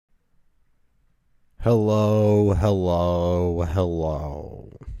Hello, hello,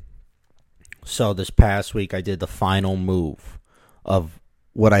 hello. So this past week I did the final move of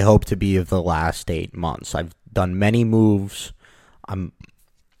what I hope to be of the last 8 months. I've done many moves. I'm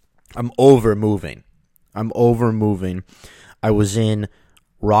over moving. I'm over moving. I was in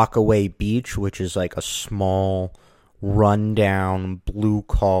Rockaway Beach, which is like a small, rundown,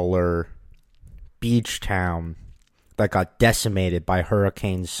 blue-collar beach town that got decimated by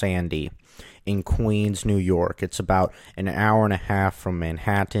Hurricane Sandy in Queens, New York. It's about an hour and a half from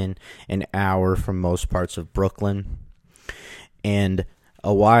Manhattan, an hour from most parts of Brooklyn. And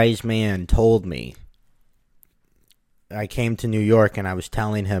a wise man told me, I came to New York and I was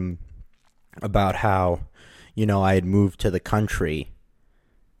telling him about how, I had moved to the country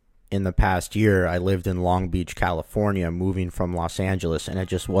in the past year. I lived in Long Beach, California, moving from Los Angeles, and it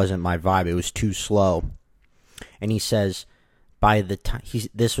just wasn't my vibe. It was too slow. And he says, by the time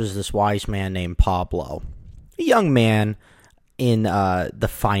this was this wise man named Pablo, a young man in the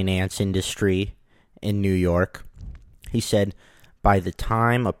finance industry in New York. He said, by the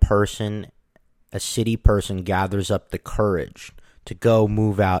time a city person gathers up the courage to go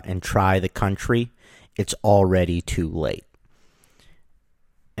move out and try the country, it's already too late.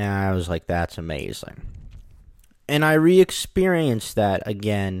 And I was like, that's amazing. And I re-experienced that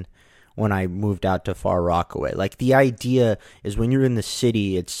again when I moved out to Far Rockaway. Like, the idea is when you're in the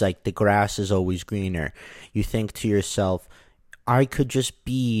city, it's like the grass is always greener. You think to yourself, I could just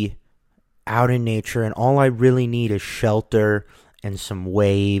be out in nature and all I really need is shelter and some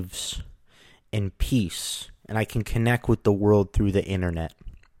waves and peace. And I can connect with the world through the internet.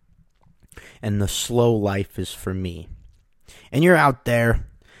 And the slow life is for me. And you're out there,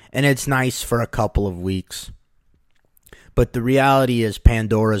 and it's nice for a couple of weeks. But the reality is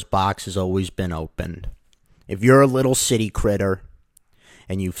Pandora's box has always been opened. If you're a little city critter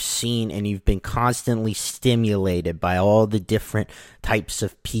and you've been constantly stimulated by all the different types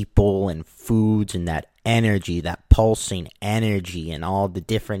of people and foods and that energy, that pulsing energy and all the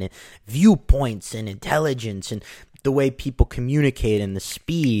different viewpoints and intelligence and the way people communicate and the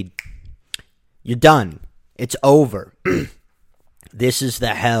speed, you're done. It's over. This is the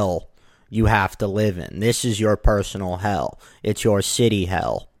hell you have to live in. This is your personal hell. It's your city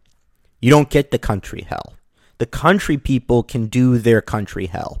hell. You don't get the country hell. The country people can do their country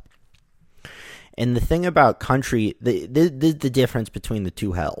hell. And the thing about country, the difference between the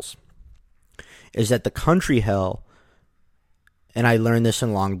two hells is that the country hell, and I learned this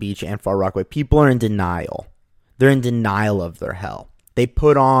in Long Beach and Far Rockaway, people are in denial. They're in denial of their hell. They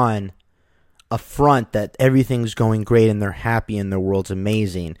put on a front that everything's going great and they're happy and their world's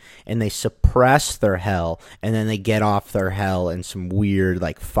amazing, and they suppress their hell, and then they get off their hell in some weird,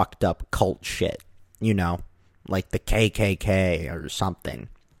 like, fucked up cult shit, like the KKK or something.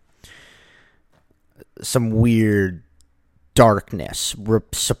 Some weird darkness,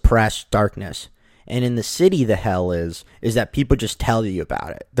 suppressed darkness. And in the city, the hell is that people just tell you about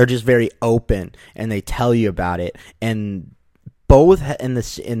it. They're just very open and they tell you about it, and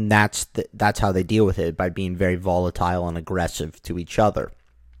that's how they deal with it, by being very volatile and aggressive to each other.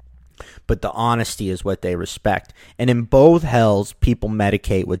 But the honesty is what they respect. And in both hells, people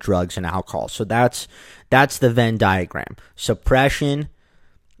medicate with drugs and alcohol. So that's the Venn diagram. Suppression,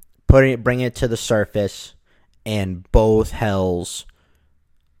 bring it to the surface, and both hells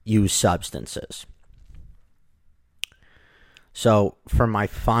use substances. So for my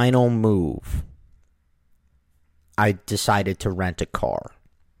final move, I decided to rent a car.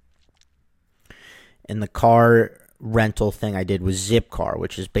 And the car rental thing I did was Zipcar,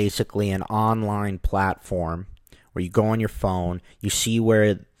 which is basically an online platform where you go on your phone, you see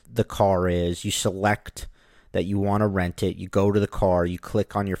where the car is, you select that you want to rent it, you go to the car, you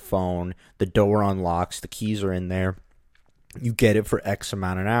click on your phone, the door unlocks, the keys are in there, you get it for X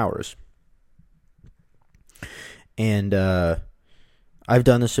amount of hours. And I've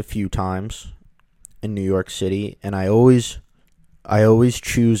done this a few times in New York City, and I always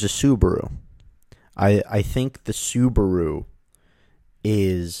choose a Subaru. I think the Subaru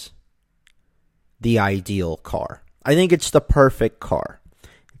is the ideal car. I think it's the perfect car.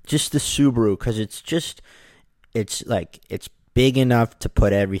 Just the Subaru, because it's big enough to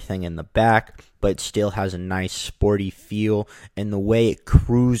put everything in the back, but it still has a nice sporty feel, and the way it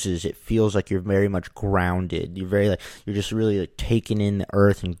cruises, it feels like you're very much grounded. You're just really taking in the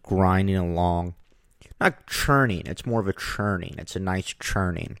earth and grinding along. Not churning, it's more of a churning. It's a nice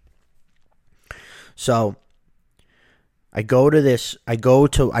churning. So I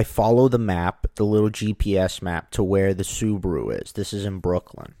follow the map, the little GPS map, to where the Subaru is. This is in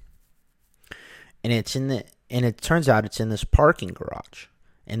Brooklyn. And it turns out it's in this parking garage.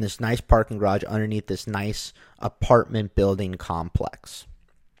 in this nice parking garage underneath this nice apartment building complex.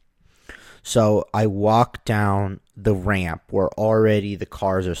 So I walk down the ramp where already the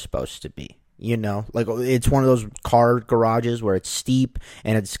cars are supposed to be. You know, like it's one of those car garages where it's steep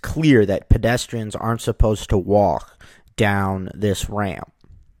and it's clear that pedestrians aren't supposed to walk down this ramp.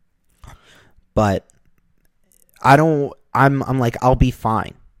 But I'm like, I'll be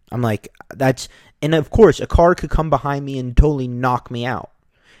fine. I'm like, and of course a car could come behind me and totally knock me out.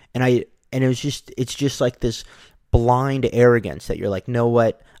 And it's just like this blind arrogance that you're like, know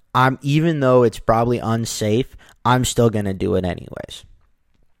what? Even though it's probably unsafe, I'm still going to do it anyways.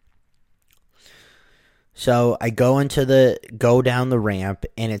 So I go down the ramp,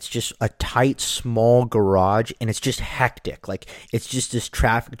 and it's just a tight, small garage, and it's just hectic. Like, it's just this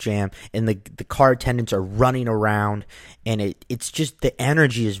traffic jam, and the car attendants are running around, and it's just, the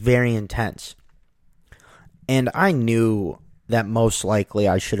energy is very intense. And I knew that most likely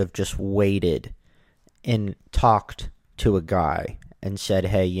I should have just waited and talked to a guy and said,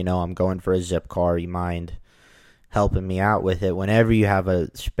 hey, I'm going for a Zipcar. You mind helping me out with it whenever you have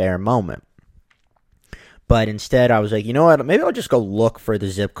a spare moment? But instead, I was like, you know what? Maybe I'll just go look for the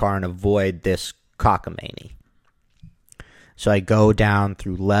Zipcar and avoid this cockamamie. So I go down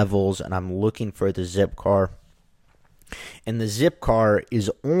through levels, and I'm looking for the Zipcar. And the Zipcar is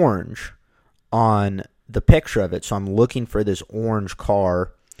orange on the picture of it. So I'm looking for this orange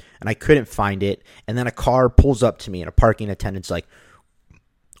car, and I couldn't find it. And then a car pulls up to me, and a parking attendant's like,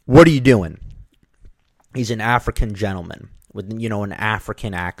 what are you doing? He's an African gentleman with, an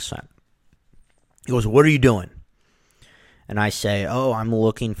African accent. He goes, what are you doing? And I say, oh, I'm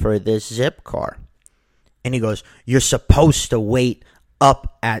looking for this Zipcar. And he goes, you're supposed to wait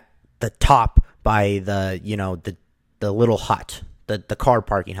up at the top by the little hut, the car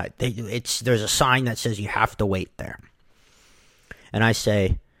parking hut. There's a sign that says you have to wait there. And I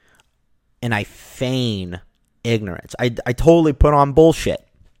say, and I feign ignorance. I totally put on bullshit.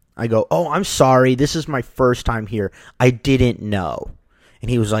 I go, oh, I'm sorry. This is my first time here. I didn't know.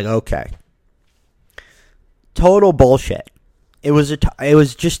 And he was like, okay. Total bullshit. It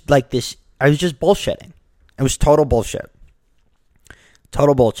was just like this. I was just bullshitting. It was total bullshit.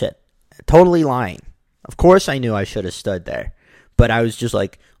 Total bullshit. Totally lying. Of course I knew I should have stood there. But I was just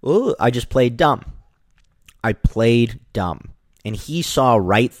like, ooh, I just played dumb. I played dumb. And he saw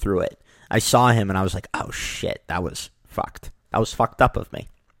right through it. I saw him and I was like, oh shit, that was fucked. That was fucked up of me.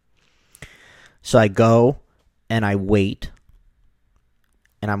 So I go and I wait.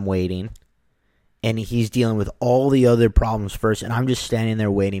 And I'm waiting. And he's dealing with all the other problems first, and I'm just standing there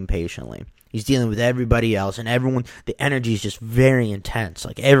waiting patiently. He's dealing with everybody else, and everyone, the energy is just very intense.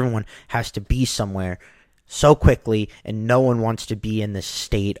 Like, everyone has to be somewhere so quickly, and no one wants to be in this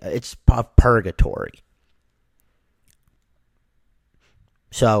state. It's purgatory.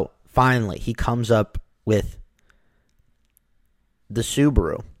 So, finally, he comes up with the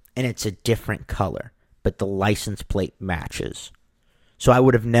Subaru, and it's a different color, but the license plate matches. So I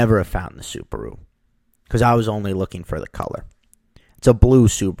would have never found the Subaru, because I was only looking for the color. It's a blue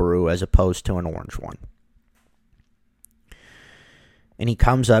Subaru as opposed to an orange one. And he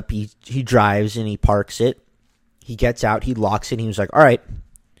comes up, he drives, and he parks it. He gets out, he locks it, and he was like, all right,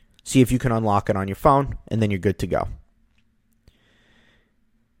 see if you can unlock it on your phone, and then you're good to go.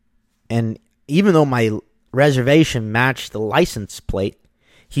 And even though my reservation matched the license plate,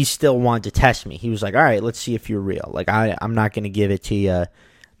 he still wanted to test me. He was like, all right, let's see if you're real. Like, I'm not going to give it to you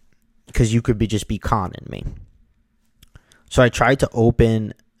because you could just be conning me. So I tried to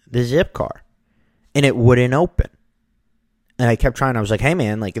open the Zipcar, and it wouldn't open. And I kept trying. I was like, hey,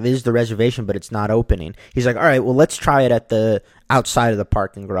 man, like, this is the reservation, but it's not opening. He's like, all right, well, let's try it at the outside of the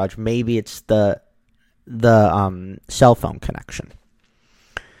parking garage. Maybe it's the cell phone connection.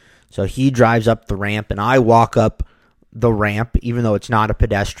 So he drives up the ramp, and I walk up the ramp, even though it's not a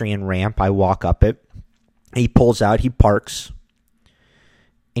pedestrian ramp. I walk up it. He pulls out, he parks,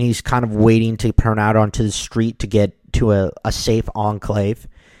 and he's kind of waiting to turn out onto the street to get to a safe enclave.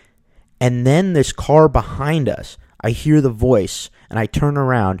 And then this car behind us, I hear the voice, and I turn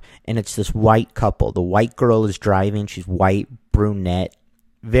around, and it's this white couple. The white girl is driving. She's white, brunette,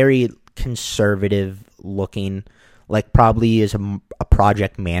 very conservative looking, like probably is a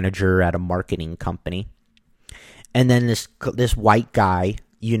project manager at a marketing company. And then this white guy,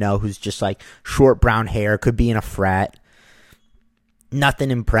 who's just like short brown hair, could be in a frat.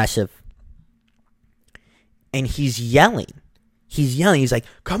 Nothing impressive. And he's yelling. He's like,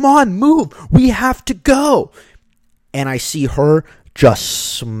 come on, move. We have to go. And I see her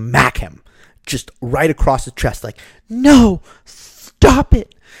just smack him. Just right across the chest. Like, no, stop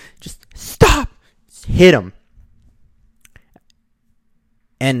it. Just stop. Just hit him.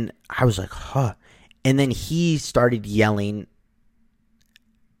 And I was like, huh. And then he started yelling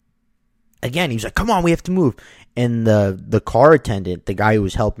again. He was like, come on, we have to move. And the car attendant, the guy who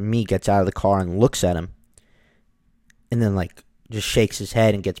was helping me, gets out of the car and looks at him. And then, like, just shakes his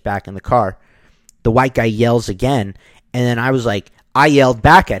head and gets back in the car. The white guy yells again. And then I yelled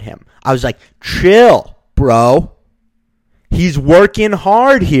back at him. I was like, chill, bro. He's working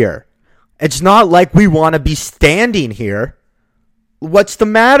hard here. It's not like we want to be standing here. What's the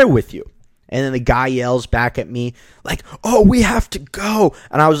matter with you? And then the guy yells back at me like, oh, we have to go.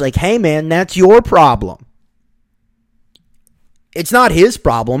 And I was like, hey, man, that's your problem. It's not his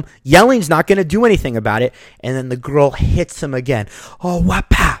problem. Yelling's not going to do anything about it. And then the girl hits him again. Oh,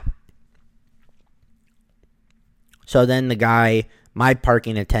 wapa. So then the guy, my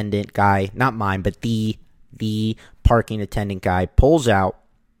parking attendant guy, not mine, but the parking attendant guy pulls out,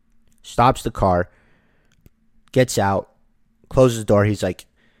 stops the car, gets out, closes the door. He's like,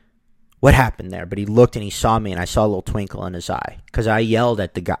 what happened there? But he looked and he saw me, and I saw a little twinkle in his eye because I yelled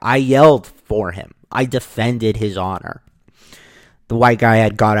at the guy. I yelled for him. I defended his honor. The white guy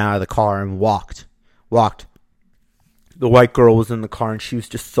had got out of the car and walked. The white girl was in the car, and she was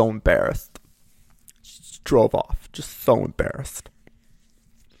just so embarrassed. She just drove off, just so embarrassed.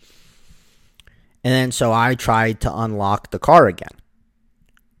 And then so I tried to unlock the car again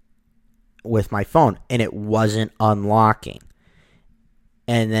with my phone, and it wasn't unlocking.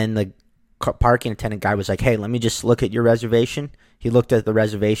 And then the parking attendant guy was like, hey, let me just look at your reservation. He looked at the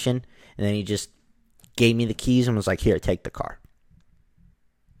reservation, and then he just gave me the keys and was like, here, take the car.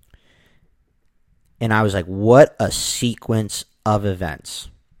 And I was like, what a sequence of events.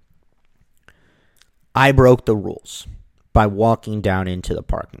 I broke the rules by walking down into the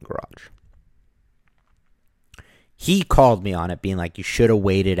parking garage. He called me on it, being like, you should have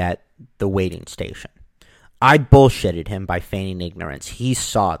waited at the waiting station. I bullshitted him by feigning ignorance. He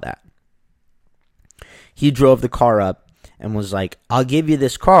saw that. He drove the car up and was like, I'll give you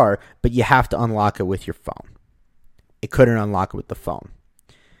this car, but you have to unlock it with your phone. It couldn't unlock it with the phone.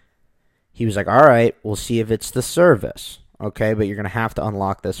 He was like, all right, we'll see if it's the service. Okay, but you're going to have to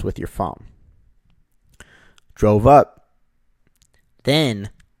unlock this with your phone. Drove up. Then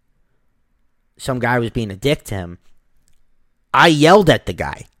some guy was being a dick to him. I yelled at the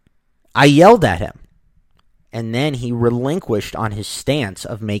guy. I yelled at him. And then he relinquished on his stance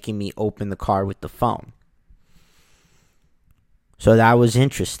of making me open the car with the phone. So that was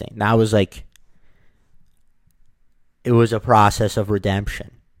interesting. That was like, it was a process of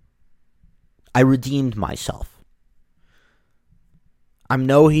redemption. I redeemed myself. I'm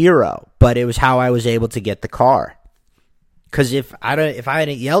no hero, but it was how I was able to get the car. Because if I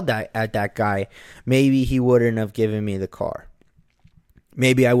hadn't yelled at that guy, maybe he wouldn't have given me the car.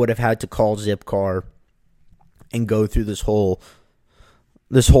 Maybe I would have had to call Zipcar and go through this whole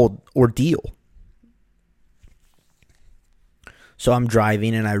ordeal. So I'm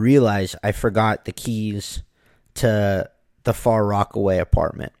driving and I realize I forgot the keys to the Far Rockaway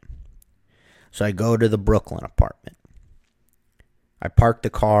apartment. So I go to the Brooklyn apartment. I parked the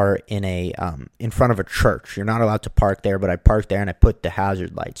car in front of a church. You're not allowed to park there, but I parked there and I put the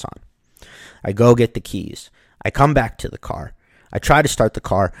hazard lights on. I go get the keys. I come back to the car. I try to start the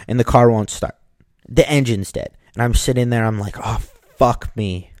car and the car won't start. The engine's dead. And I'm sitting there, I'm like, oh, fuck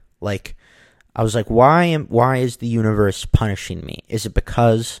me. Like, I was like, why is the universe punishing me? Is it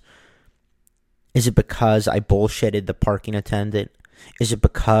because I bullshitted the parking attendant? Is it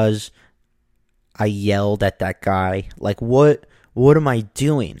because I yelled at that guy? Like, what am I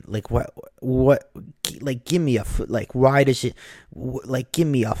doing? Like, what, like, give me why does it, like, give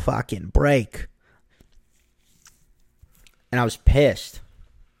me a fucking break. And I was pissed.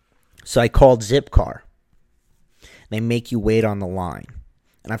 So I called Zipcar. They make you wait on the line.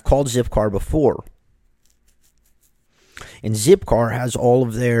 And I've called Zipcar before. And Zipcar has all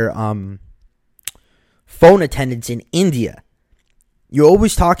of their phone attendants in India. You're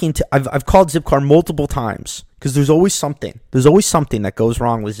always talking to... I've called Zipcar multiple times. Because there's always something. There's always something that goes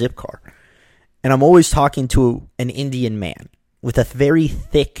wrong with Zipcar. And I'm always talking to an Indian man. With a very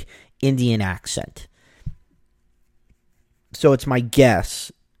thick Indian accent. So it's my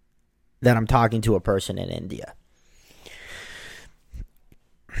guess that I'm talking to a person in India.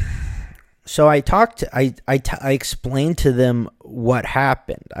 So I explained to them what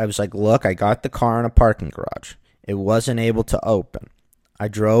happened. I was like, look, I got the car in a parking garage. It wasn't able to open. I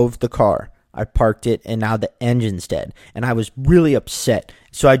drove the car. I parked it, and now the engine's dead. And I was really upset.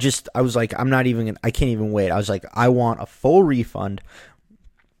 So I was like, I can't even wait. I was like, I want a full refund.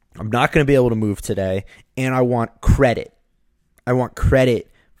 I'm not going to be able to move today. And I want credit. I want credit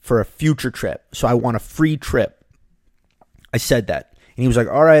for a future trip. So I want a free trip. I said that. And And he was like,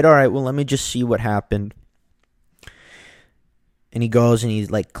 all right, well, let me just see what happened. And he goes and he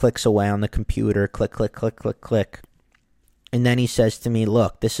like clicks away on the computer, click, click, click, click, click. And then he says to me,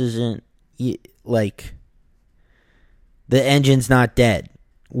 look, this isn't, like, the engine's not dead.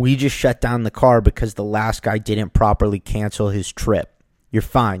 We just shut down the car because the last guy didn't properly cancel his trip. You're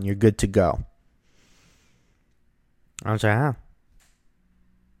fine. You're good to go. I was like,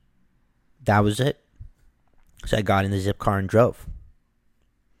 That was it. So I got in the zip car and drove.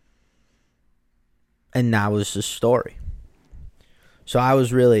 And that was the story. So I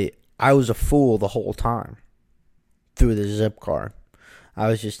was a fool the whole time through the zip car. I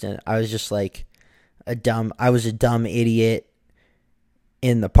was just like a dumb idiot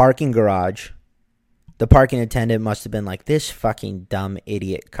in the parking garage. The parking attendant must have been like, this fucking dumb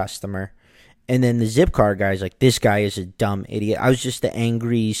idiot customer. And then the zip car guy's like, this guy is a dumb idiot. I was just the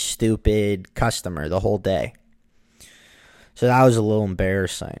angry, stupid customer the whole day. So that was a little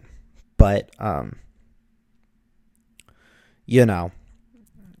embarrassing. But,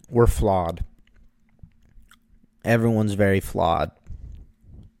 we're flawed. Everyone's very flawed.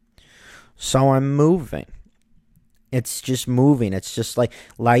 So I'm moving. It's just moving. It's just like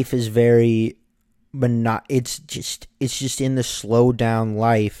life is very, it's just in the slow down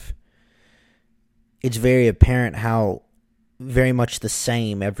life. It's very apparent how very much the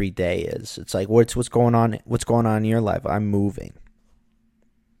same every day is. It's like, what's going on? What's going on in your life? I'm moving.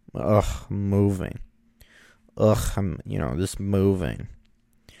 I'm moving. I'm just moving.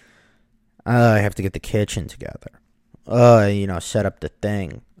 I have to get the kitchen together. Set up the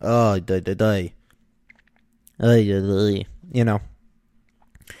thing.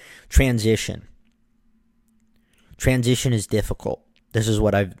 Transition. Transition is difficult. This is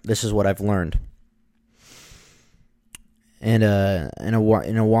what I've learned. And a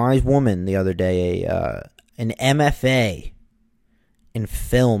wise woman the other day, an MFA in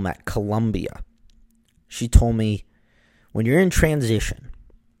film at Columbia, she told me, when you're in transition,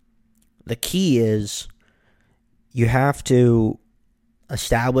 the key is you have to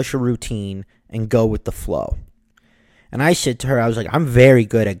establish a routine and go with the flow. And I said to her, I was like, I'm very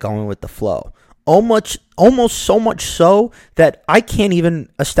good at going with the flow. Almost so much so that I can't even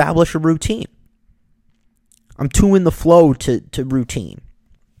establish a routine. I'm too in the flow to routine.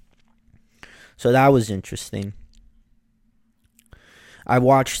 So that was interesting. I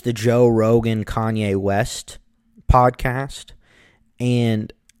watched the Joe Rogan Kanye West podcast,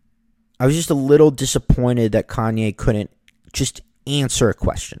 and I was just a little disappointed that Kanye couldn't just answer a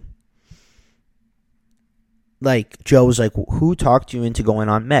question. Like, Joe was like, who talked you into going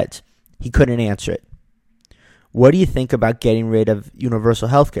on meds? He couldn't answer it. What do you think about getting rid of universal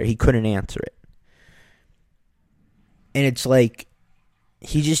health care? He couldn't answer it. And it's like,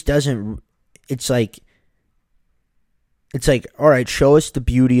 he just doesn't, it's like, all right, show us the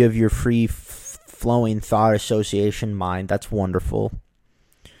beauty of your free-flowing thought association mind. That's wonderful.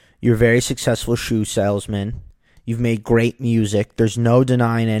 You're a very successful shoe salesman. You've made great music. There's no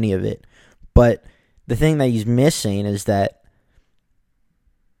denying any of it. But the thing that he's missing is that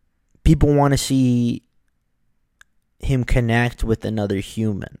people want to see him connect with another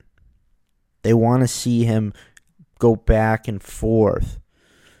human. They want to see him go back and forth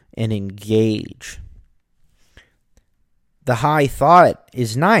and engage. The high thought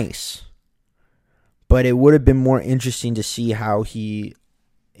is nice, but it would have been more interesting to see how he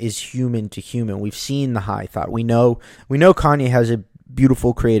is human to human. We've seen the high thought. We know Kanye has a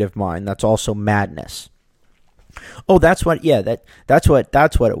beautiful creative mind. That's also madness. Oh, that's what it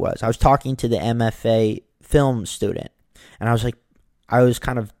was. I was talking to the MFA film student, and I was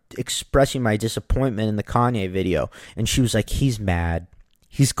kind of expressing my disappointment in the Kanye video, and she was like, he's mad.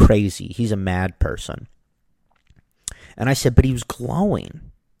 He's crazy. He's a mad person. And I said, but he was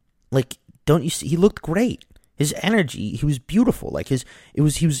glowing. Like, don't you see? He looked great. His energy, he was beautiful. Like his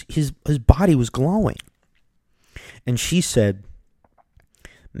body was glowing. And she said,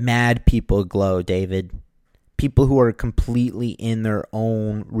 mad people glow, David. People who are completely in their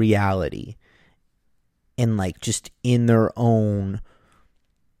own reality and like just in their own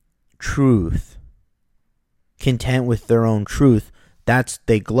truth, content with their own truth,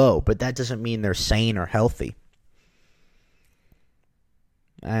 they glow. But that doesn't mean they're sane or healthy.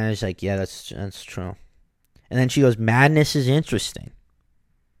 And I was like, yeah, that's true. And then she goes, madness is interesting.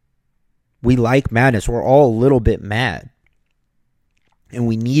 We like madness. We're all a little bit mad. And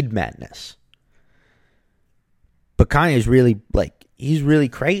we need madness. But Kanye's really, he's really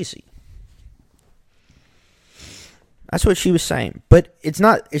crazy. That's what she was saying. But it's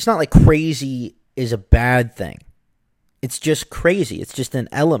not like crazy is a bad thing. It's just crazy. It's just an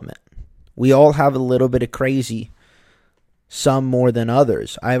element. We all have a little bit of crazy some more than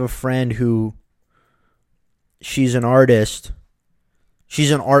others. I have a friend who, she's an artist.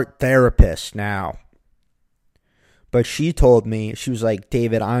 She's an art therapist now. But she told me, she was like,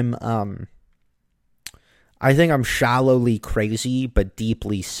 David, I think I'm shallowly crazy, but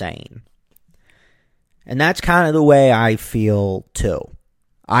deeply sane. And that's kind of the way I feel too.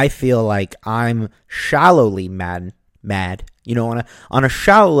 I feel like I'm shallowly mad. You know, on a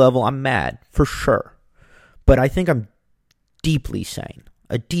shallow level, I'm mad for sure. But I think I'm deeply sane.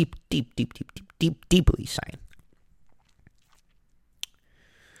 Deeply sane.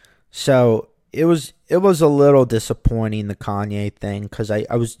 So it was a little disappointing, the Kanye thing, because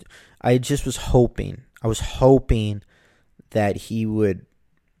I just was hoping. I was hoping that he would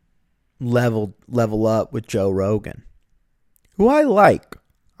level up with Joe Rogan, who I like.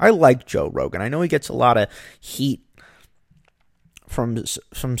 I like Joe Rogan. I know he gets a lot of heat from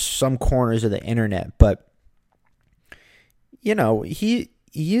some corners of the internet, but you know,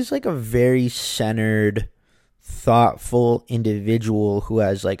 he's like a very centered, thoughtful individual who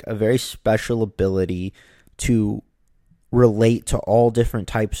has like a very special ability to relate to all different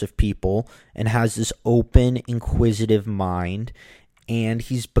types of people and has this open, inquisitive mind. And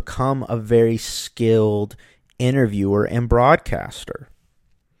he's become a very skilled interviewer and broadcaster.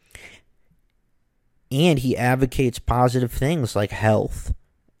 And he advocates positive things like health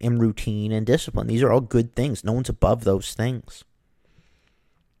and routine and discipline. These are all good things. No one's above those things.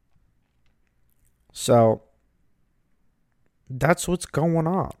 So that's what's going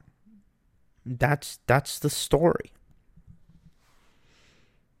on. That's the story.